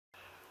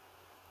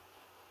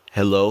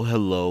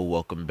Hello,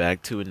 welcome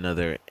back to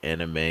another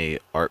anime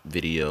art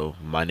video.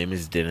 My name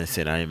is Dennis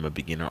and I am a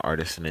beginner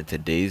artist, and in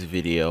today's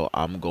video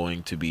I'm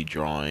going to be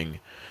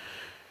drawing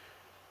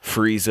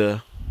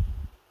Frieza.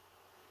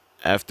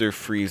 After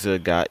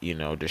Frieza got,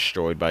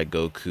 destroyed by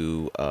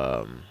Goku,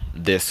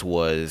 this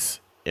was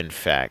in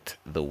fact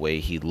the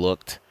way he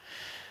looked.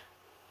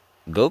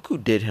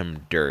 Goku did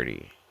him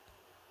dirty.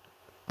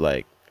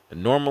 Like,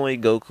 normally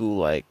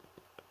Goku,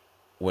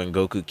 when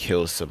Goku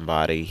kills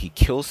somebody, he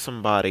kills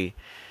somebody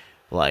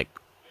like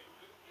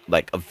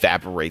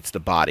evaporates the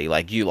body,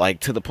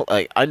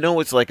 I know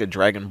it's like a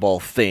Dragon Ball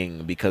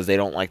thing because they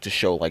don't like to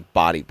show like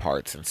body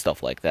parts and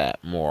stuff like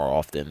that more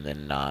often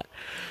than not.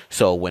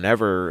 So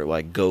whenever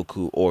like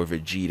Goku or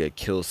Vegeta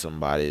kills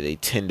somebody, they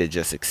tend to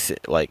just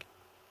incinerate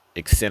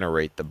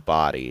the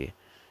body,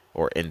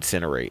 or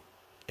incinerate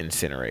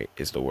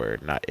is the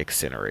word, not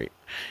incinerate.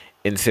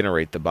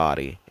 Incinerate the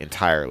body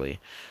entirely.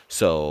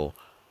 So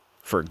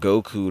for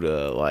Goku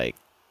to like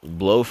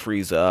blow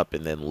Frieza up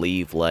and then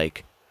leave him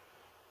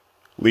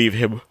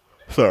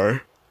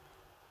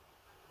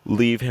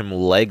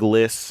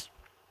legless,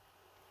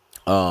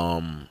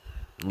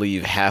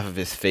 leave half of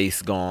his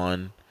face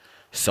gone,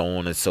 so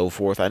on and so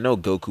forth. I know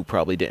Goku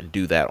probably didn't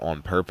do that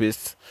on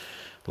purpose,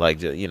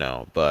 but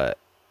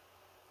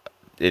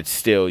it's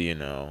still,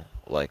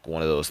 like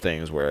one of those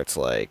things where it's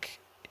like,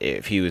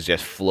 if he was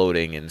just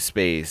floating in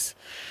space,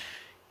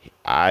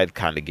 I'd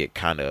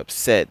get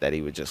upset that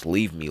he would just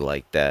leave me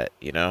like that,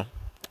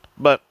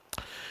 But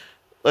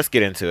let's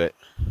get into it.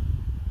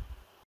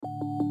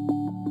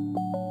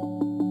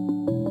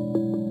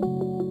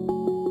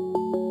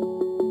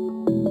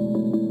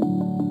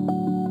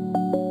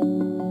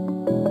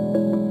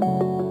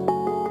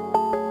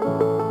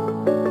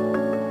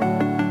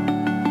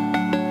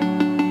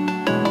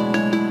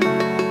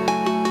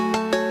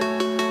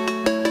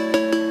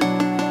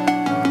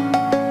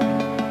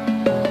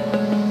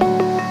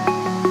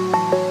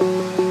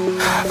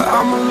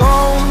 I'm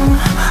alone,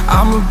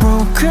 I'm a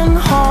broken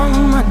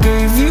home. I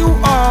gave you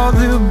all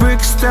the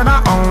bricks that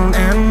I own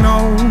and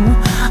know.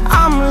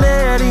 I'm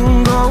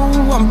letting go,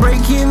 I'm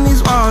breaking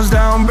these walls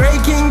down,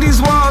 breaking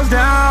these walls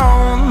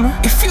down.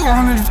 If you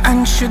want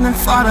adventure, then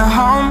fly to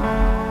home.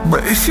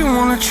 But if you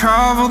wanna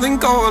travel, then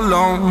go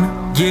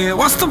alone. Yeah,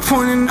 what's the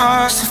point in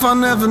us if I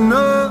never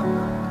know?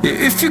 Yeah,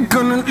 if you're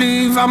gonna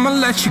leave, I'ma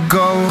let you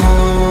go.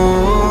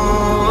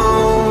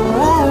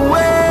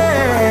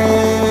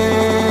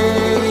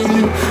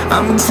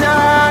 I'm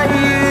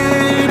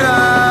tired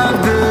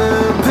of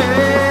the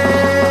pain.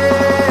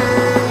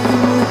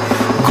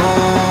 Go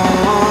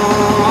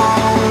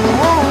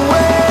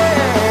away.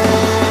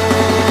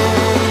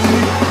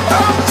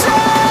 I'm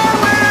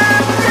done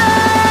with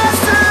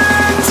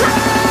yesterday.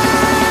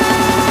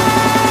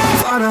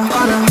 Fada,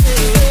 fada.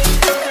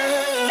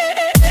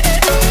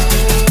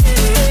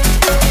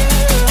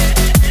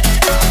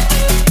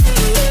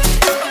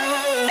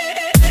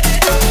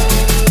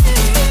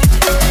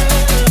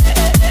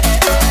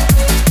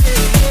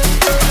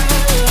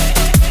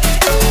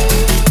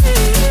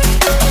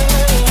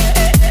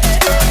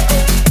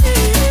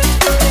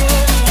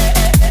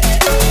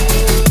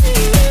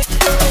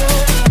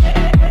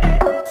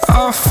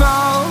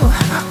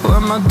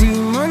 My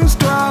demons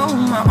dwell,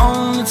 my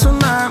own little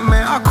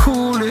nightmare, I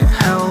call it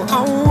hell,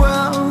 oh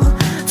well.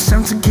 It's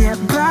time to get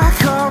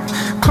back up,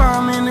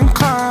 climbing and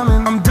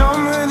climbing. I'm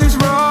done with this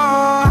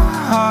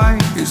ride,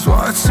 is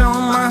what I tell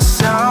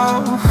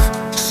myself,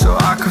 so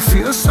I could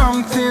feel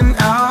something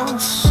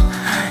else.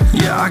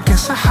 Yeah, I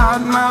guess I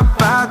had my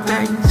bad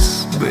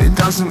days, but it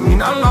doesn't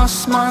mean I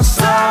lost my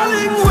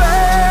styling.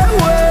 Where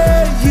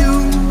were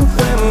you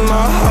when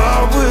my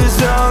heart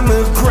was on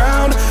the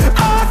ground?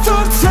 I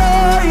thought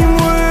time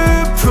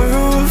would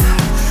prove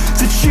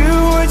that you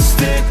would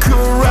stick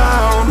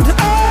around.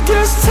 I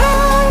guess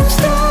time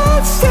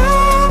stood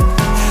still,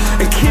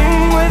 a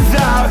king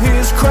without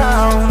his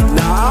crown.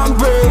 Now I'm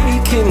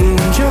breaking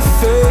and you're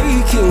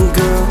faking,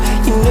 girl.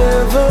 You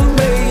never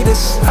made a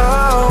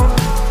sound.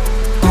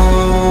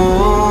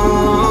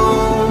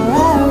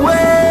 Oh,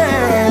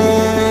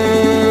 wait,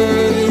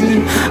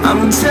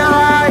 I'm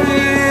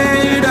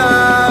tired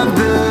of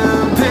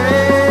the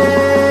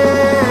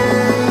pain.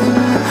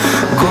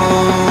 Go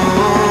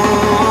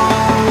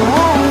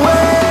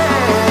away.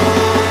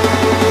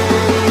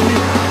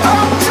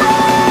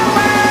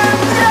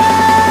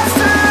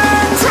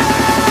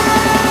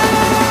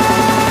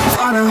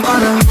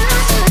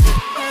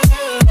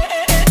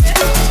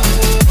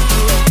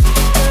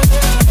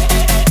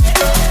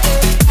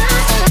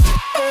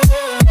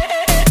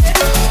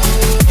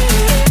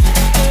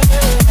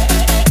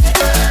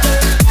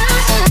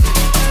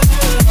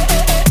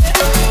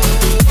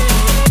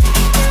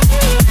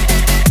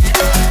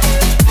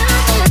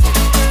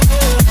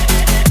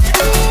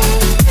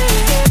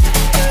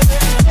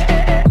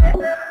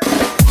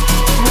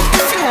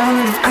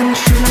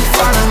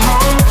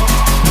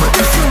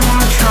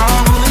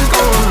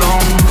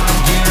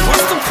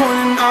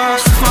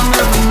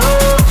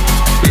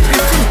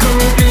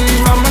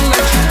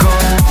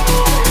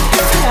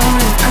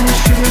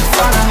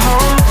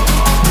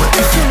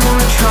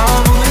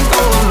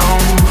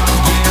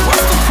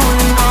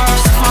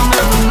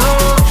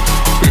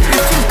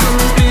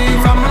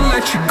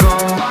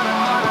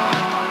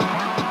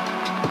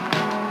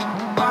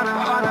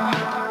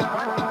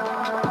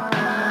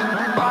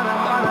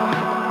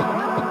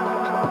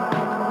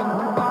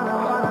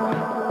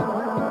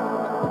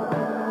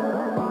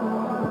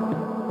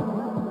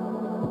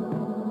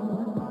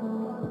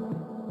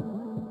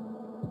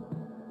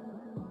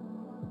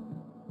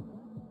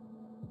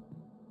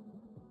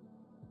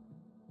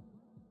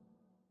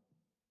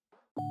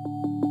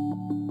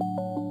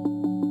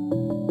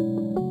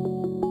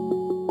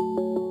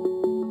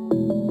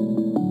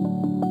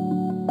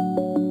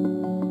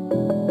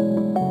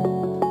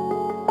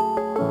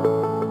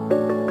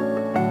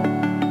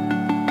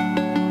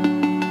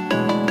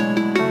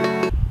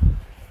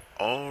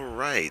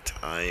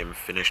 I'm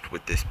finished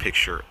with this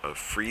picture of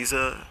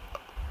Frieza.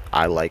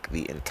 I like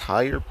the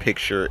entire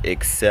picture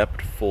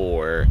except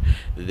for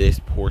this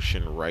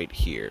portion right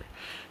here,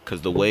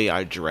 because the way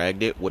I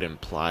dragged it would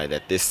imply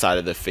that this side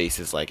of the face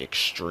is like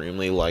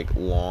extremely like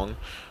long,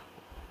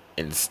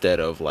 instead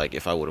of like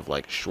if I would have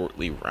like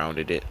shortly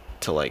rounded it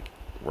to like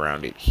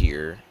round it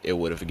here, it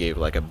would have gave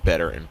like a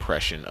better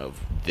impression of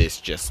this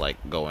just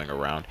like going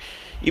around.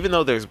 Even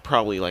though there's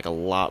probably like a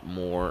lot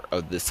more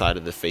of this side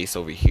of the face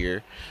over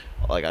here,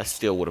 like I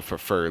still would have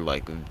preferred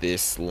like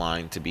this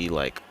line to be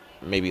like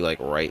maybe like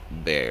right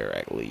there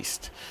at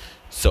least,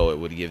 so it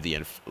would give the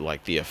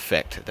like the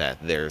effect that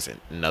there's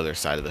another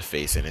side of the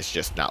face and it's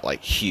just not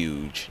like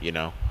huge, you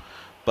know.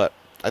 But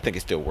I think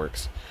it still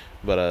works.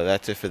 But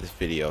that's it for this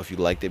video. If you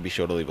liked it, be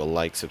sure to leave a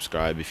like,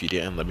 subscribe. If you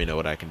didn't, let me know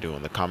what I can do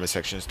in the comment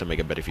sections to make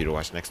a better video to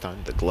watch next time.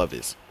 The glove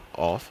is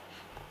off.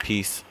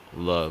 Peace,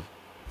 love,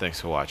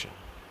 thanks for watching.